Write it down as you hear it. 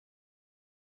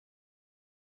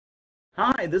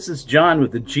Hi, this is John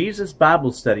with the Jesus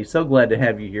Bible Study. So glad to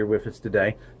have you here with us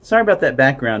today. Sorry about that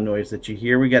background noise that you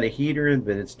hear. We got a heater,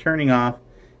 but it's turning off,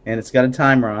 and it's got a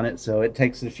timer on it, so it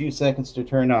takes a few seconds to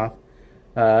turn off.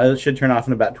 It should turn off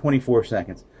in about 24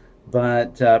 seconds.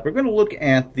 But we're going to look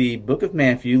at the book of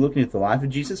Matthew, looking at the life of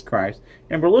Jesus Christ,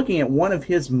 and we're looking at one of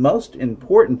his most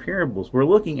important parables. We're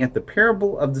looking at the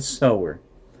parable of the sower.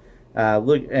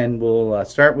 We'll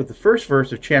start with the first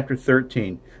verse of chapter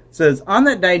 13. It says, "On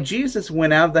that day Jesus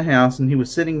went out of the house, and he was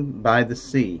sitting by the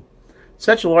sea.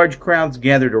 Such large crowds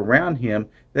gathered around him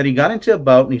that he got into a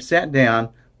boat, and he sat down,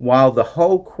 while the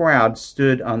whole crowd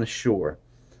stood on the shore.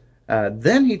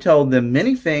 Then he told them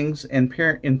many things in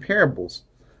parables."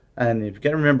 And you've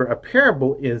got to remember, a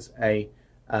parable is a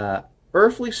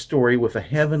earthly story with a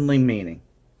heavenly meaning.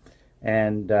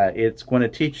 And it's going to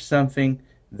teach something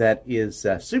that is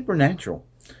supernatural,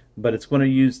 but it's going to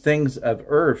use things of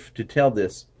earth to tell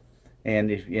this. And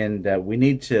we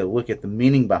need to look at the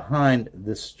meaning behind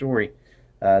this story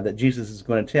that Jesus is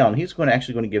going to tell. And he's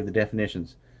actually going to give the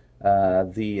definitions,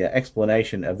 the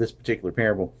explanation of this particular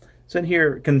parable. So in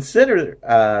here, consider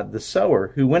the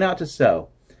sower who went out to sow.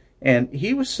 And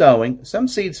he was sowing. Some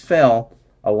seeds fell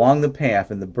along the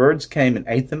path, and the birds came and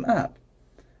ate them up.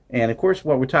 And of course,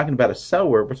 what we're talking about, a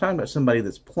sower, we're talking about somebody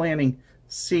that's planting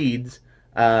seeds,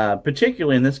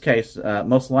 particularly in this case,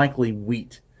 most likely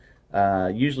wheat.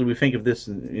 Usually we think of this,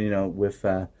 with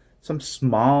some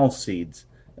small seeds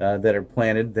that are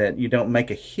planted, that you don't make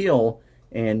a hill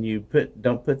and you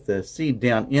don't put the seed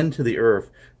down into the earth,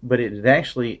 but it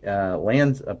actually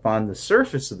lands upon the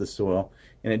surface of the soil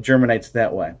and it germinates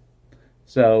that way.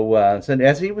 So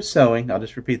as he was sowing, I'll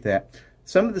just repeat that.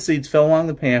 Some of the seeds fell along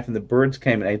the path, and the birds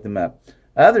came and ate them up.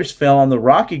 Others fell on the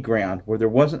rocky ground where there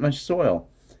wasn't much soil,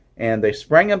 and they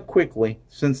sprang up quickly,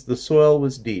 since the soil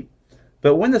was deep.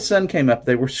 But when the sun came up,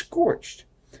 they were scorched,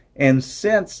 and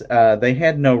since they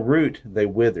had no root, they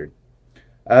withered.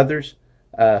 Others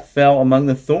fell among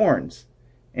the thorns,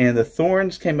 and the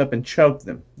thorns came up and choked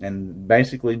them. And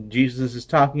basically, Jesus is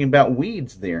talking about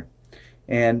weeds there.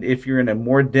 And if you're in a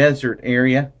more desert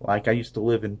area, like I used to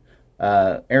live in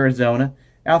Arizona,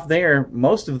 out there,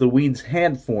 most of the weeds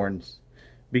had thorns,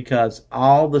 because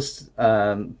all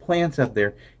the plants out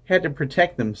there had to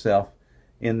protect themselves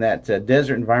in that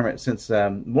desert environment, since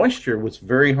moisture was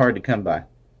very hard to come by.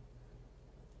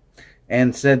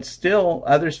 And said, still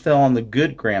others fell on the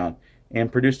good ground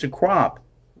and produced a crop,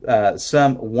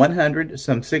 some 100,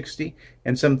 some 60,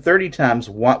 and some 30 times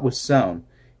what was sown.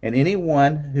 And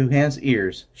anyone who has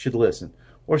ears should listen.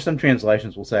 Or some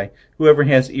translations will say, whoever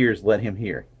has ears, let him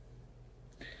hear.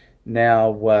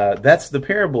 Now, that's the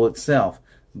parable itself.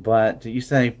 But you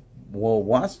say, well,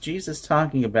 what's Jesus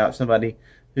talking about somebody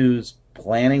who's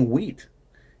planting wheat?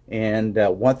 And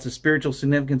what's the spiritual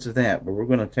significance of that? But we're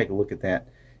going to take a look at that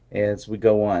as we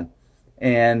go on.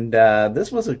 And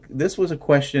this was a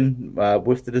question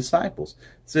with the disciples.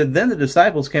 It said, then the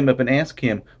disciples came up and asked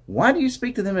him, why do you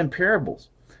speak to them in parables?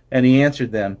 And he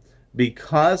answered them,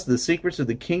 because the secrets of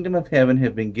the kingdom of heaven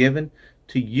have been given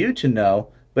to you to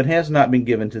know, but has not been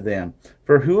given to them.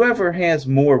 For whoever has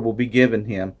more will be given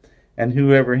him, and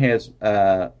whoever has,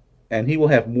 and he will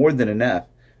have more than enough.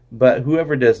 But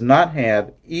whoever does not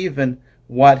have, even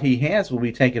what he has will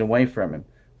be taken away from him.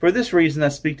 For this reason I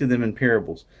speak to them in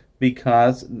parables,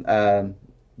 because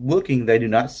looking they do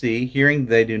not see, hearing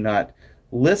they do not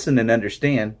listen and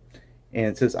understand. And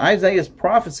it says, Isaiah's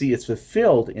prophecy is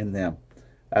fulfilled in them,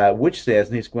 which says,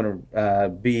 and he's going to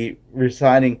be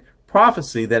reciting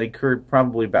prophecy that occurred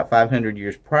probably about 500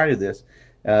 years prior to this,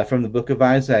 from the book of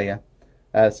Isaiah.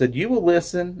 Said, you will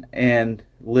listen and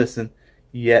listen,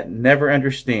 yet never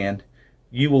understand.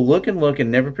 You will look and look and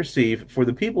never perceive, for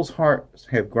the people's hearts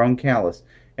have grown callous,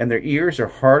 and their ears are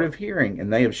hard of hearing,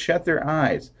 and they have shut their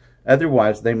eyes.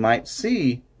 Otherwise they might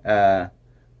see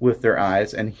with their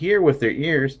eyes, and hear with their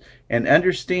ears, and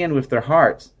understand with their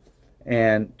hearts,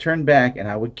 and turn back, and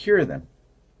I would cure them.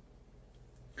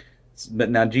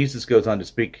 But now Jesus goes on to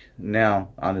speak now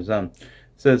on his own. It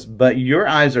says, but your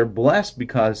eyes are blessed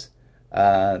because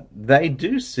they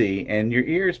do see, and your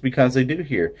ears because they do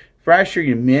hear. For I assure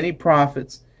you, many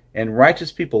prophets and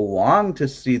righteous people long to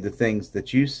see the things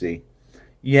that you see,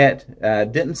 yet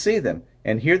didn't see them,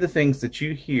 and hear the things that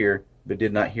you hear, but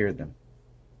did not hear them.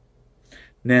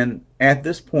 And then at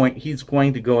this point, he's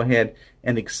going to go ahead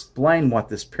and explain what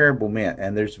this parable meant.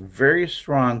 And there's very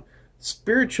strong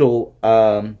spiritual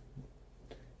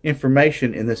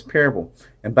information in this parable.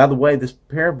 And by the way, this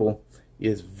parable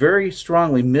is very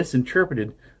strongly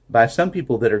misinterpreted by some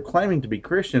people that are claiming to be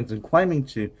Christians and claiming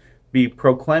to be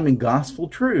proclaiming gospel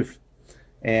truth.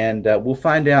 And we'll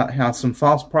find out how some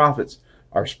false prophets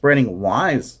are spreading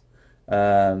lies,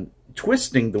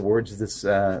 twisting the words of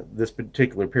this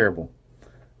particular parable.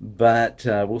 But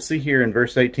we'll see here in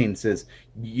verse 18, it says,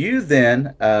 "You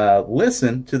then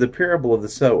listen to the parable of the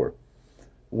sower.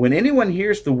 When anyone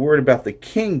hears the word about the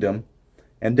kingdom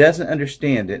and doesn't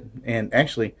understand it," and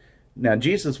actually, now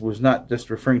Jesus was not just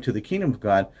referring to the kingdom of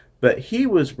God, but he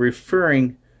was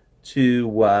referring to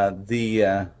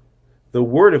the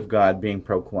word of God being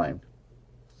proclaimed.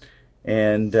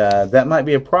 And that might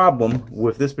be a problem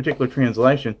with this particular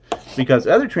translation, because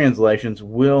other translations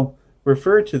will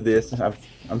refer to this.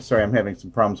 I'm sorry, I'm having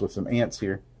some problems with some ants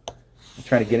here. I'm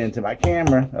trying to get into my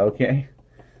camera. Okay.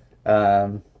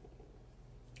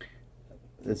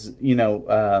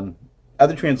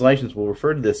 Other translations will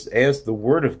refer to this as the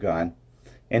Word of God.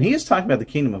 And he is talking about the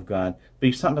kingdom of God, but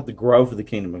he's talking about the growth of the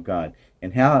kingdom of God.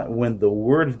 And how when the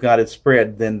Word of God is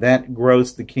spread, then that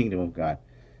grows the kingdom of God.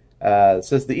 It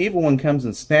says, "The evil one comes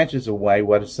and snatches away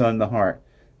what is sown in the heart."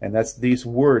 And that's these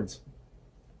words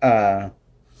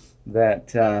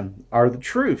that are the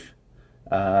truth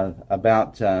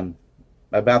about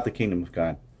the kingdom of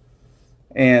God.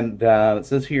 And it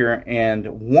says here, and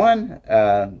the one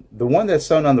that's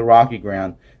sown on the rocky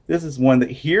ground, this is one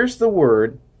that hears the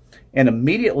word and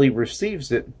immediately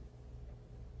receives it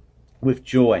with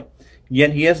joy.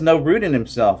 Yet he has no root in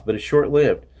himself, but is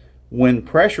short-lived. When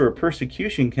pressure or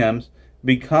persecution comes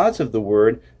because of the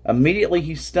word, immediately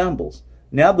he stumbles.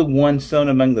 Now the one sown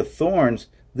among the thorns,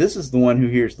 this is the one who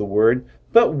hears the word,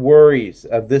 but worries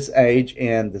of this age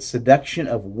and the seduction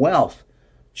of wealth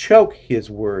choke his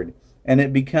word, and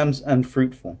it becomes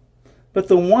unfruitful. But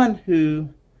the one who's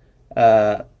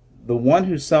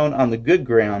sown on the good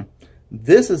ground,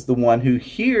 this is the one who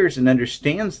hears and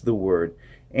understands the word,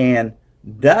 and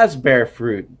does bear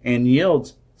fruit, and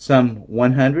yields some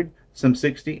 100, some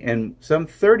 60, and some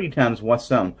 30 times what's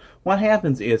sown. What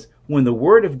happens is, when the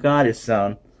word of God is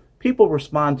sown, people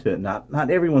respond to it.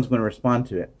 Not everyone's going to respond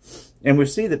to it. And we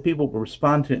see that people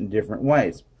respond to it in different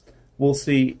ways. We'll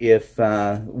see if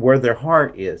where their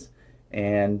heart is.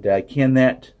 And can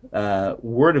that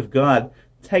word of God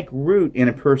take root in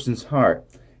a person's heart?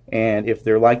 And if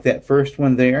they're like that first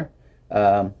one there,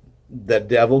 the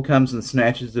devil comes and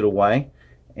snatches it away.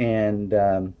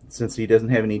 And since he doesn't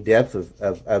have any depth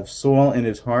of soil in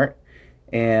his heart,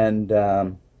 and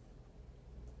then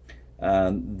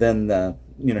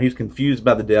he's confused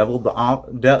by the devil.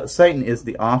 Satan is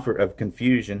the author of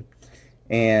confusion,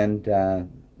 and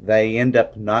they end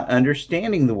up not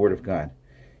understanding the Word of God.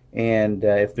 And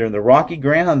if they're in the rocky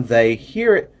ground, they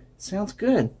hear it, sounds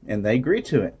good, and they agree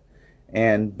to it.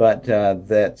 But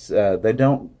they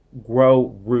don't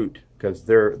grow root, because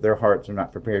their hearts are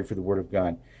not prepared for the Word of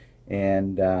God.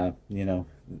 And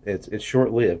it's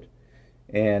short-lived.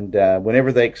 And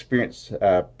whenever they experience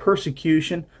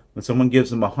persecution, when someone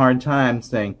gives them a hard time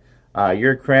saying,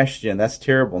 "You're a Christian, that's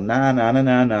terrible," nah,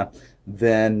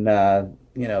 then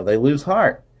they lose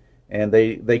heart, and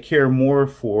they care more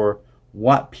for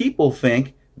what people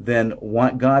think than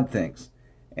what God thinks.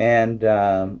 And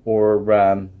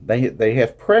they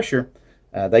have pressure.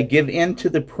 They give in to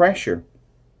the pressure.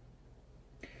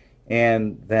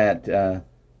 And that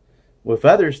with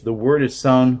others, the word is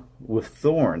sown with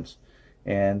thorns.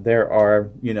 And there are,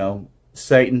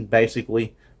 Satan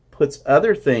basically puts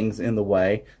other things in the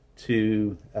way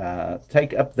to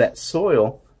take up that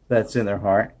soil that's in their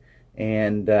heart.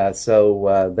 And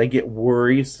so they get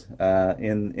worries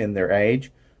in their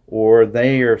age, or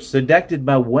they are seduced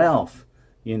by wealth.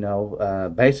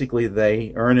 Basically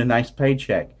they earn a nice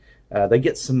paycheck. They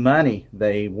get some money.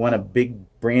 They want a big,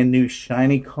 brand new,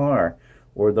 shiny car,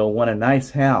 or they'll want a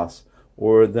nice house,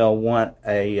 or they'll want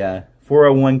a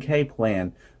 401k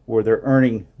plan where they're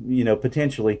earning,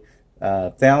 potentially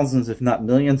thousands, if not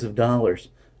millions of dollars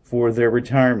for their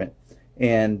retirement.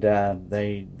 And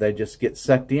they just get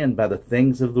sucked in by the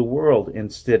things of the world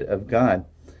instead of God.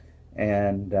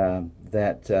 And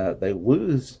they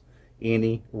lose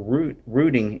any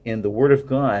rooting in the Word of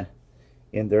God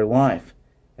in their life.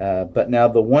 But now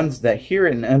the ones that hear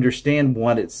it and understand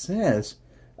what it says,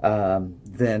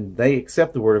 then they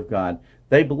accept the Word of God.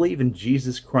 They believe in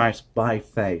Jesus Christ by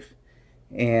faith.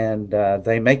 And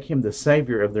they make Him the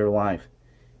Savior of their life.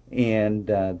 And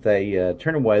they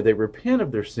turn away. They repent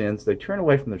of their sins. They turn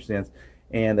away from their sins.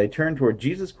 And they turn toward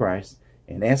Jesus Christ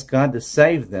and ask God to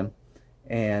save them.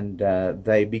 And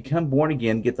they become born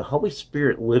again, get the Holy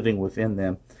Spirit living within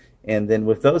them. And then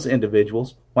with those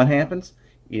individuals, what happens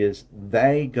is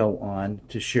they go on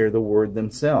to share the Word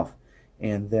themselves.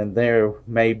 And then there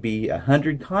may be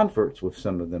 100 converts with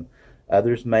some of them.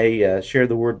 Others may share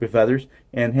the Word with others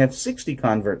and have 60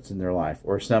 converts in their life,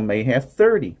 or some may have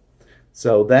 30.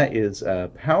 So that is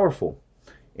powerful.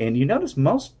 And you notice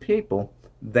most people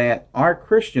that are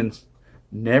Christians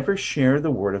never share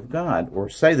the Word of God, or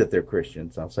say that they're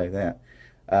Christians. I'll say that.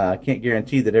 I can't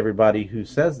guarantee that everybody who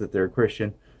says that they're a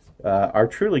Christian are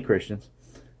truly Christians,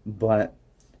 but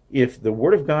if the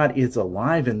Word of God is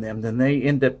alive in them, then they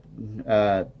end up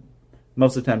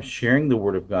most of the time sharing the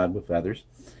Word of God with others.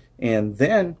 And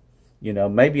then,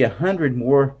 maybe 100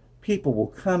 more people will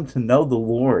come to know the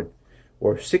Lord,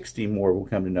 or 60 more will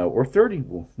come to know, or 30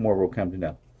 more will come to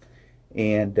know.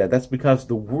 And that's because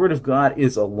the Word of God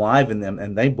is alive in them,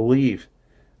 and they believe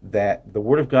that the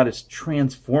Word of God is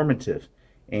transformative,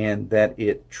 and that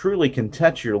it truly can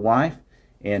touch your life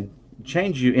and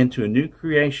change you into a new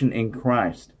creation in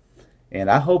Christ. And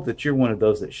I hope that you're one of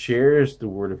those that shares the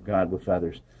Word of God with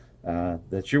others,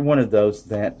 that you're one of those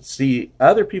that see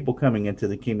other people coming into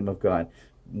the kingdom of God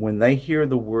when they hear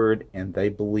the Word and they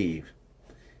believe.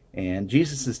 And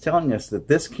Jesus is telling us that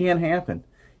this can happen.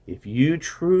 If you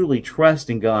truly trust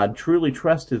in God, truly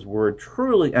trust His Word,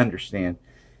 truly understand,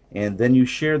 and then you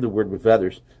share the Word with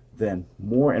others, then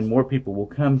more and more people will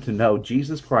come to know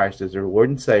Jesus Christ as their Lord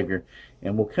and Savior,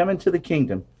 and will come into the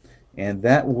kingdom, and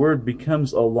that Word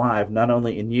becomes alive not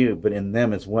only in you, but in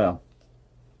them as well.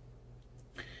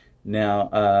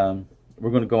 Now,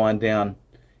 we're going to go on down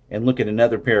and look at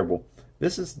another parable.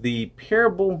 This is the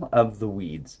parable of the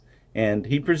weeds. And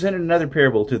he presented another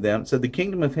parable to them. Said, the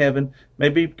kingdom of heaven may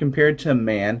be compared to a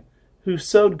man who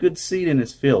sowed good seed in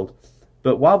his field.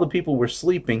 But while the people were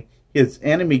sleeping, his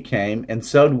enemy came and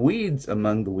sowed weeds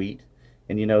among the wheat.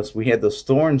 And you notice we had those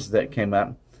thorns that came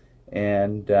up.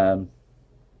 And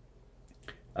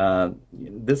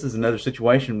this is another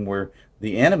situation where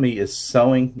the enemy is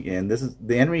sowing. And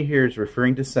the enemy here is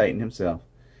referring to Satan himself.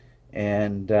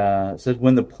 And it says,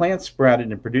 when the plant sprouted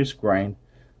and produced grain,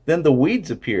 then the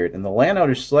weeds appeared, and the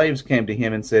landowner's slaves came to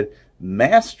him and said,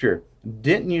 Master,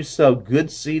 didn't you sow good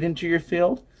seed into your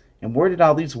field? And where did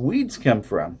all these weeds come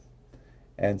from?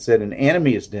 And said, an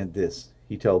enemy has done this,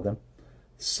 he told them.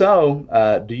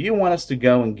 So, do you want us to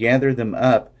go and gather them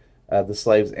up? The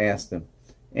slaves asked him.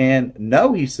 And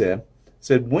no, he said,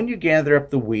 when you gather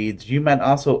up the weeds, you might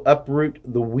also uproot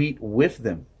the wheat with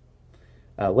them.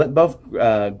 Let both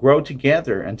grow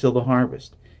together until the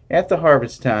harvest. At the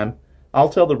harvest time, I'll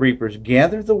tell the reapers,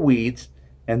 gather the weeds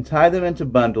and tie them into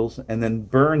bundles and then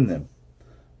burn them,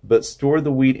 but store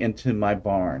the wheat into my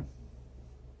barn.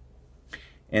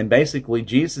 And basically,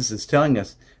 Jesus is telling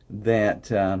us that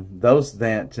those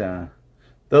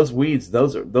weeds,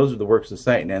 those are the works of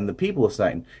Satan and the people of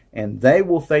Satan, and they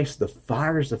will face the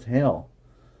fires of hell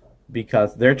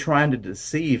because they're trying to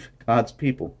deceive God's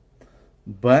people.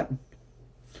 But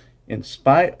in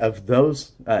spite of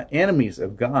those enemies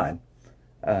of God,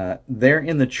 they're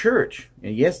in the church.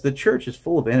 And yes, the church is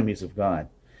full of enemies of God.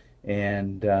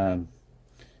 And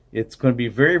it's going to be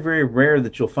very, very rare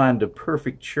that you'll find a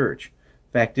perfect church.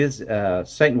 Fact is,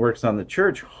 Satan works on the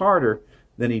church harder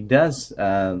than he does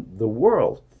the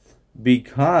world,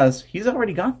 because he's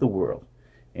already got the world.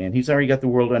 And he's already got the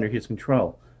world under his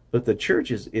control. But the church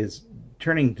is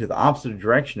turning to the opposite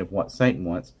direction of what Satan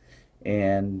wants.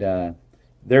 And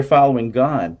they're following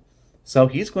God. So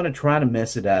he's going to try to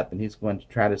mess it up, and he's going to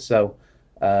try to sow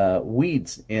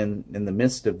weeds in the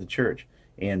midst of the church.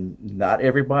 And not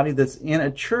everybody that's in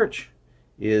a church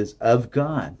is of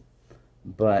God.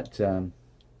 But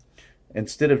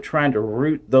instead of trying to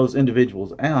root those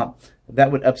individuals out,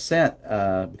 that would upset,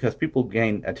 because people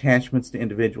gain attachments to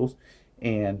individuals.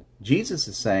 And Jesus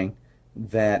is saying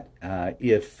that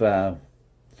if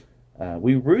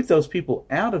we root those people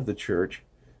out of the church,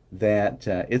 that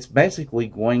it's basically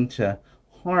going to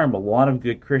harm a lot of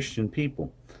good Christian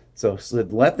people. So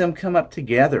let them come up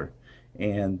together,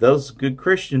 and those good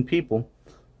Christian people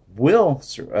will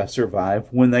survive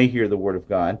when they hear the Word of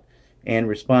God and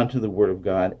respond to the Word of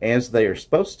God as they are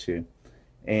supposed to.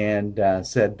 And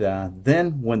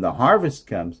then when the harvest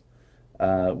comes,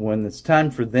 when it's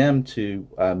time for them to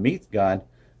meet God,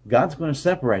 God's going to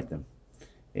separate them.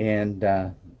 And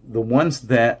the ones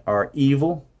that are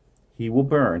evil, He will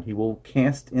burn. He will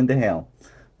cast into hell.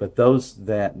 But those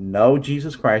that know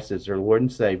Jesus Christ as their Lord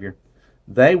and Savior,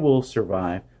 they will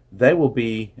survive. They will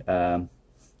be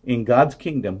in God's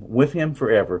kingdom with Him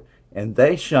forever, and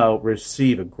they shall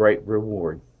receive a great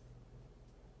reward.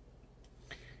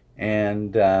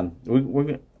 And I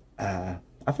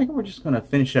think we're just going to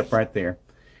finish up right there.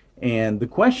 And the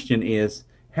question is,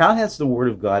 how has the Word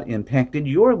of God impacted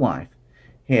your life?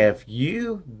 Have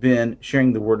you been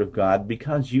sharing the Word of God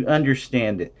because you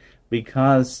understand it,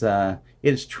 because it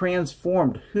has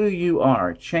transformed who you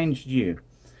are, changed you?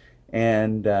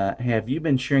 And have you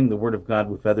been sharing the Word of God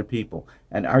with other people?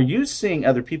 And are you seeing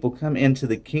other people come into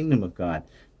the kingdom of God?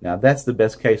 Now, that's the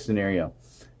best case scenario.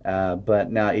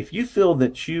 But now, if you feel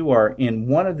that you are in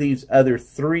one of these other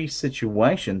three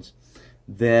situations,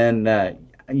 then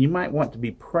you might want to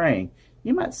be praying.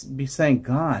 You might be saying,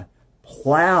 God,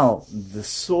 plow the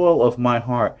soil of my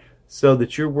heart so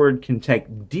that your word can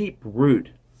take deep root,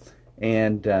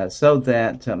 and so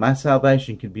that my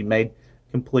salvation can be made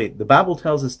complete. The Bible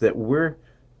tells us that we're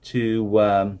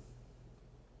to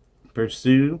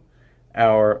pursue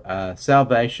our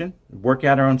salvation, work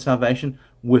out our own salvation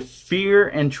with fear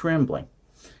and trembling.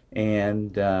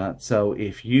 And so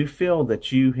if you feel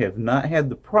that you have not had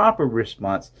the proper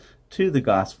response to the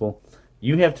gospel,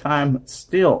 you have time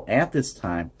still at this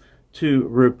time to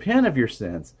repent of your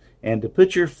sins and to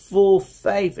put your full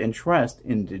faith and trust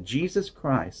into Jesus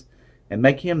Christ and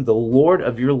make him the Lord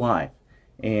of your life,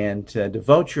 and to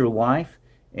devote your life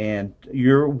and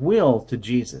your will to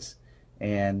Jesus.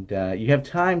 And you have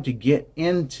time to get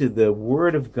into the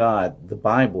Word of God, the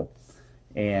Bible,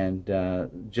 and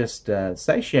just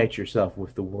satiate yourself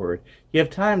with the Word. You have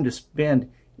time to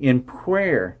spend in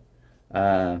prayer,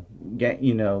 building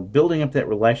up that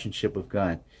relationship with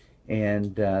God.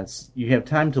 And you have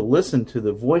time to listen to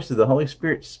the voice of the Holy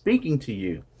Spirit speaking to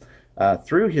you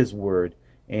through His Word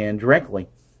and directly,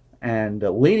 and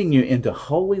leading you into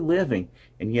holy living.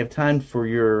 And you have time for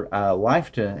your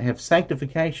life to have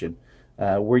sanctification,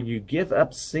 where you give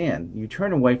up sin, you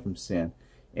turn away from sin,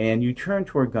 and you turn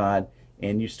toward God,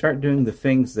 and you start doing the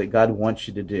things that God wants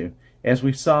you to do. As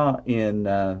we saw in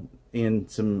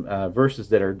some verses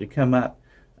that are to come up,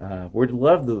 we're to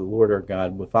love the Lord our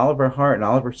God with all of our heart and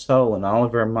all of our soul and all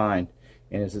of our mind,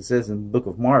 and as it says in the book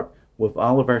of Mark, with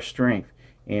all of our strength.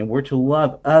 And we're to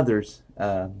love others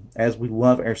as we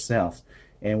love ourselves.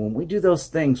 And when we do those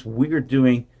things, we are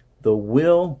doing the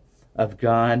will of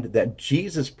God that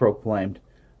Jesus proclaimed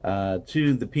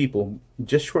to the people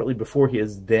just shortly before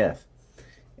his death.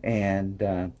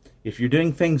 And if you're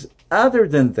doing things other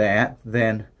than that,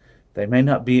 then they may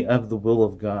not be of the will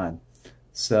of God.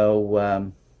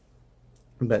 So,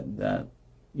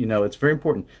 it's very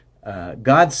important.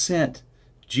 God sent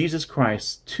Jesus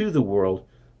Christ to the world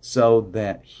so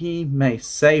that he may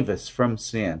save us from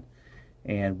sin.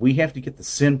 And we have to get the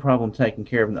sin problem taken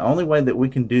care of. And the only way that we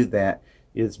can do that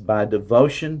is by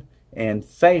devotion and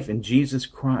faith in Jesus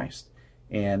Christ.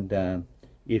 And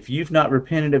if you've not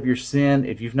repented of your sin,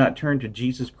 if you've not turned to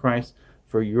Jesus Christ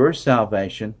for your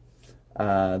salvation,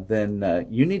 then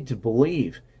you need to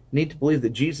believe. You need to believe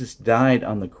that Jesus died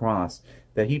on the cross,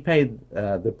 that he paid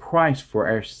the price for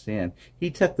our sin.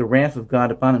 He took the wrath of God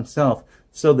upon himself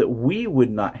so that we would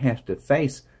not have to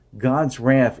face God's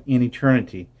wrath in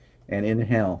eternity and in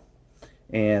hell.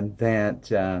 And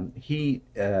that he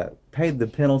paid the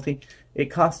penalty.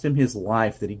 It cost him his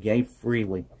life that he gave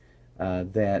freely,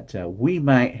 that we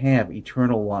might have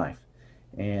eternal life.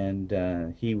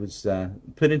 And he was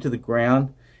put into the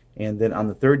ground, and then on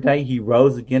the third day he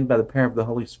rose again by the power of the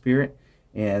Holy Spirit,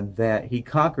 and that he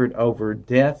conquered over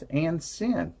death and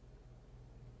sin.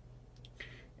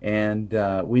 And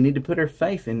we need to put our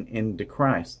faith into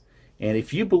Christ. And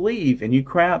if you believe and you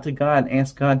cry out to God and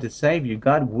ask God to save you,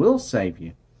 God will save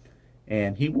you.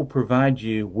 And he will provide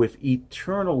you with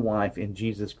eternal life in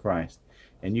Jesus Christ.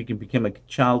 And you can become a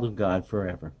child of God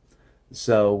forever.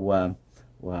 So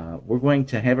we're going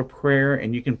to have a prayer,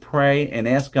 and you can pray and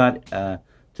ask God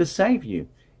to save you.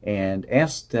 And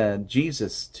ask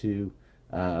Jesus to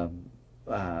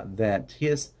that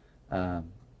his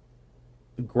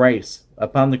grace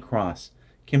upon the cross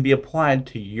can be applied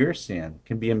to your sin,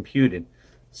 can be imputed,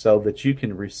 so that you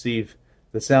can receive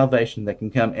the salvation that can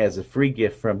come as a free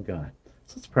gift from God.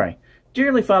 So let's pray.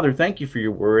 Dearly Father, thank you for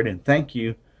your word, and thank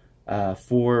you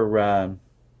for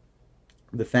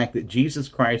the fact that Jesus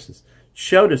Christ has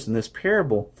showed us in this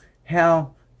parable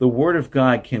how the word of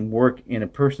God can work in a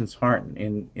person's heart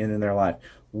and in their life.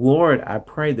 Lord, I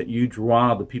pray that you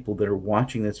draw the people that are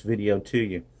watching this video to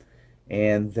you,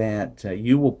 and that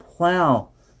you will plow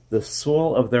the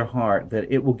soil of their heart,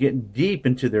 that it will get deep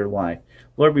into their life.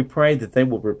 Lord, we pray that they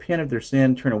will repent of their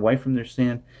sin, turn away from their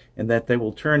sin, and that they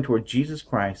will turn toward Jesus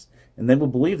Christ, and they will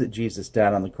believe that Jesus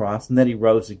died on the cross and that he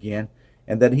rose again,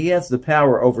 and that he has the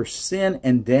power over sin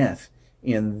and death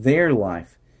in their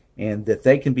life, and that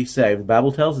they can be saved. The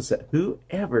Bible tells us that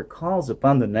whoever calls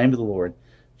upon the name of the Lord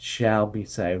shall be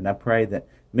saved. And I pray that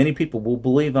many people will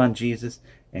believe on Jesus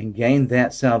and gain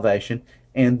that salvation,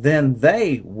 and then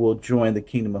they will join the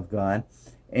kingdom of God,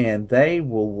 and they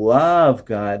will love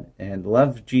God and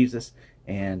love Jesus,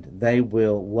 and they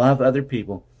will love other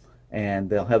people, and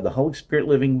they'll have the Holy Spirit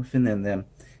living within them,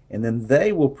 and then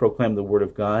they will proclaim the Word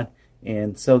of God,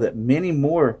 and so that many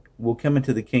more will come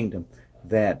into the kingdom.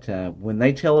 That when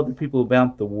they tell other people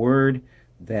about the Word,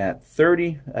 that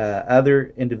 30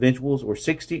 other individuals, or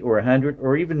 60, or 100,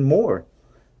 or even more,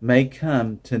 may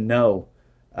come to know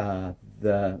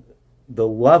the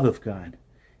love of God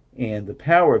and the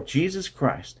power of Jesus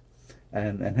Christ,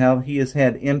 and how He has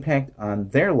had impact on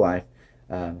their life.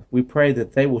 We pray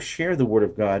that they will share the Word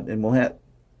of God, and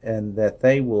that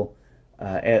they will,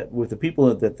 with the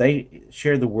people that they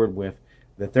share the Word with,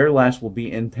 that their lives will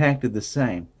be impacted the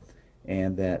same,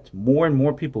 and that more and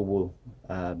more people will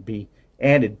be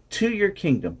added to your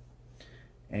kingdom,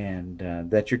 and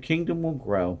that your kingdom will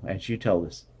grow as you told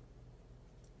us.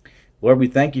 Lord, we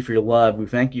thank you for your love. We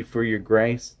thank you for your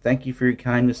grace. Thank you for your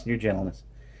kindness and your gentleness.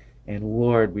 And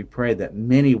Lord, we pray that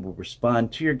many will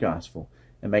respond to your gospel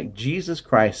and make Jesus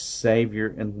Christ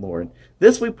Savior and Lord.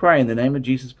 This we pray in the name of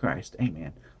Jesus Christ.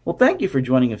 Amen. Well, thank you for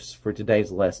joining us for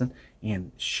today's lesson,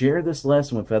 and share this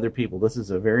lesson with other people. This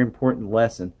is a very important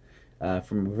lesson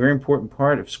from a very important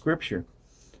part of Scripture.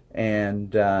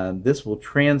 And this will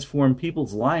transform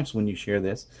people's lives when you share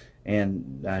this.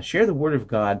 And share the Word of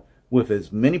God with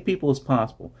as many people as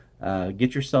possible.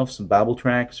 Get yourself some Bible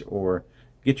tracts, or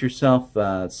get yourself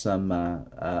some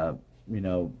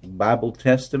Bible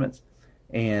testaments,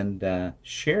 and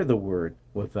share the Word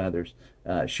with others.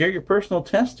 Share your personal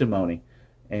testimony,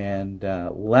 and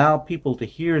allow people to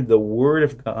hear the Word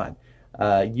of God.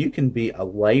 You can be a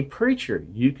lay preacher.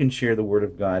 You can share the Word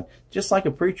of God just like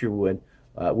a preacher would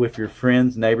with your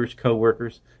friends, neighbors,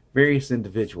 co-workers, various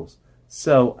individuals.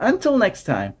 So until next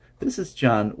time, this is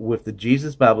John with the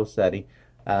Jesus Bible Study,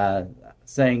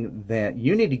 saying that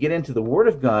you need to get into the Word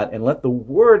of God and let the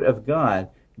Word of God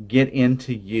get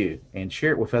into you, and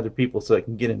share it with other people so it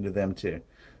can get into them too.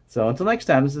 So until next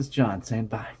time, this is John saying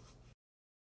bye.